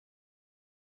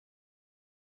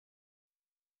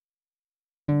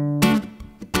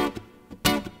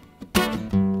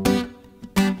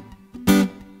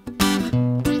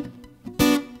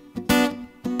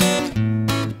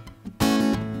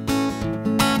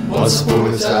Once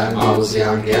upon a time I was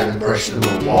young and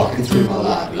impressionable, walking through my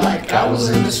life like I was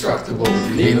indestructible.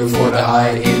 Living for the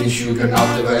high, eating sugar,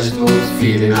 not the vegetables.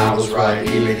 Feeling I was right,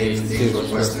 even if things were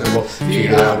questionable.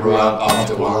 Figured I grew up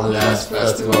after one last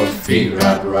festival. Figured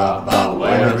I grew up, but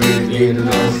when I really didn't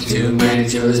know. Too many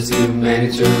truths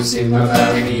in my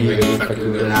back. And even if I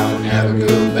couldn't, I would never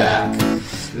go back.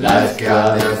 Life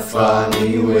got a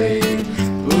funny way,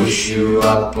 push you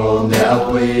up on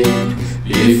that way.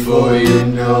 Before you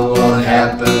know what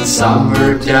happens,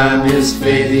 summertime is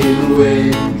fading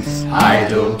away. I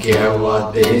don't care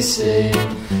what they say,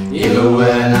 even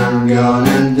when I'm gone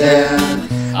and dead.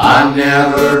 I've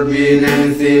never been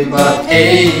anything but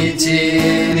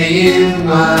 18 in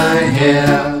my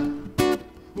head.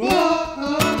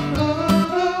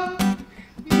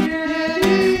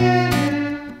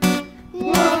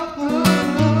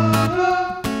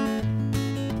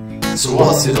 So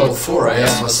what's it all for, I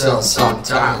ask myself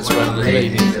sometimes when I'm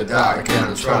laying in the dark and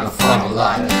I'm trying to find a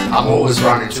light. I'm always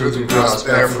running through the grass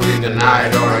barefoot in the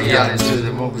night, or I yell into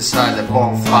the moon beside the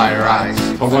bonfire eyes.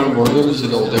 But when we're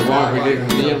delusional, they won't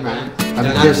really hear, man. I've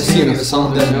never seen a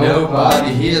song that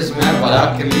nobody hears, man. But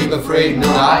I can live afraid, no,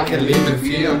 I can live in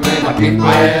fear, man. I pick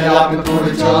my head up and pull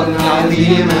it on and I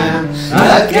lean, man.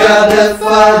 I got a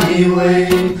funny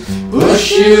way,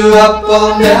 push you up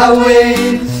on that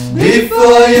way.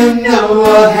 Before you know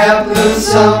what happens,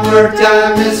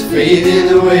 summertime is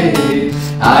fading away.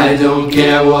 I don't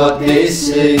care what they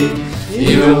say,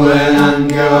 even when I'm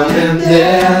gone and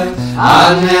dead.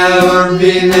 I've never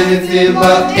been anything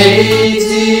but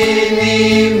 18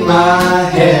 in my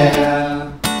head.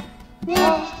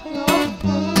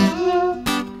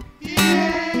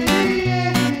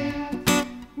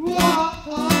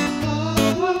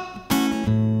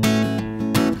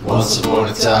 Once upon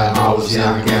a time I was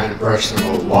young and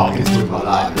impressionable, walking through my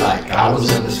life like I was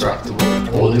indestructible.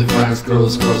 Holding friends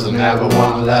close, cause I never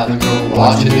wanna let them go.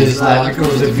 Watching this life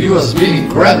because the view has been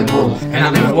incredible. And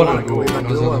I never wanna go, even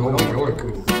though I'm going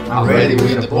cool. I'm ready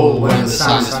with the bowl when the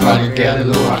sun is finally getting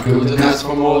low. I couldn't ask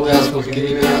for more, that's what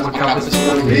giving up my cup is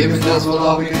full. Living that's what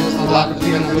love is, I like to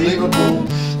be unbelievable.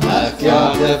 Life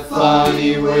got that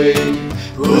funny way,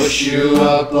 push you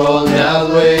up on that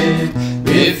way.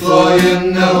 Before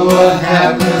you know what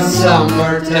happens,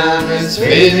 summertime is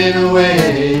fading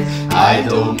away. I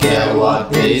don't care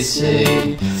what they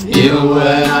say, even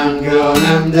when I'm gone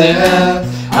and dead.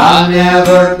 I've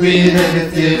never been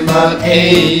anything but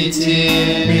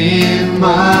 18 in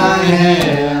my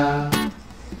head.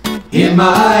 In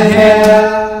my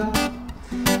head,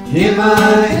 in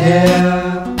my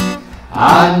head.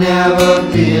 I've never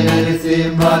been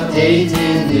anything but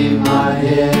 18 in my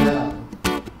head.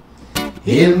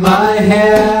 In my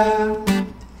head,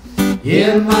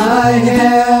 in my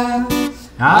head.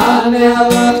 I've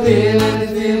never been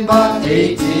anything but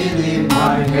 18 in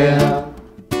my head.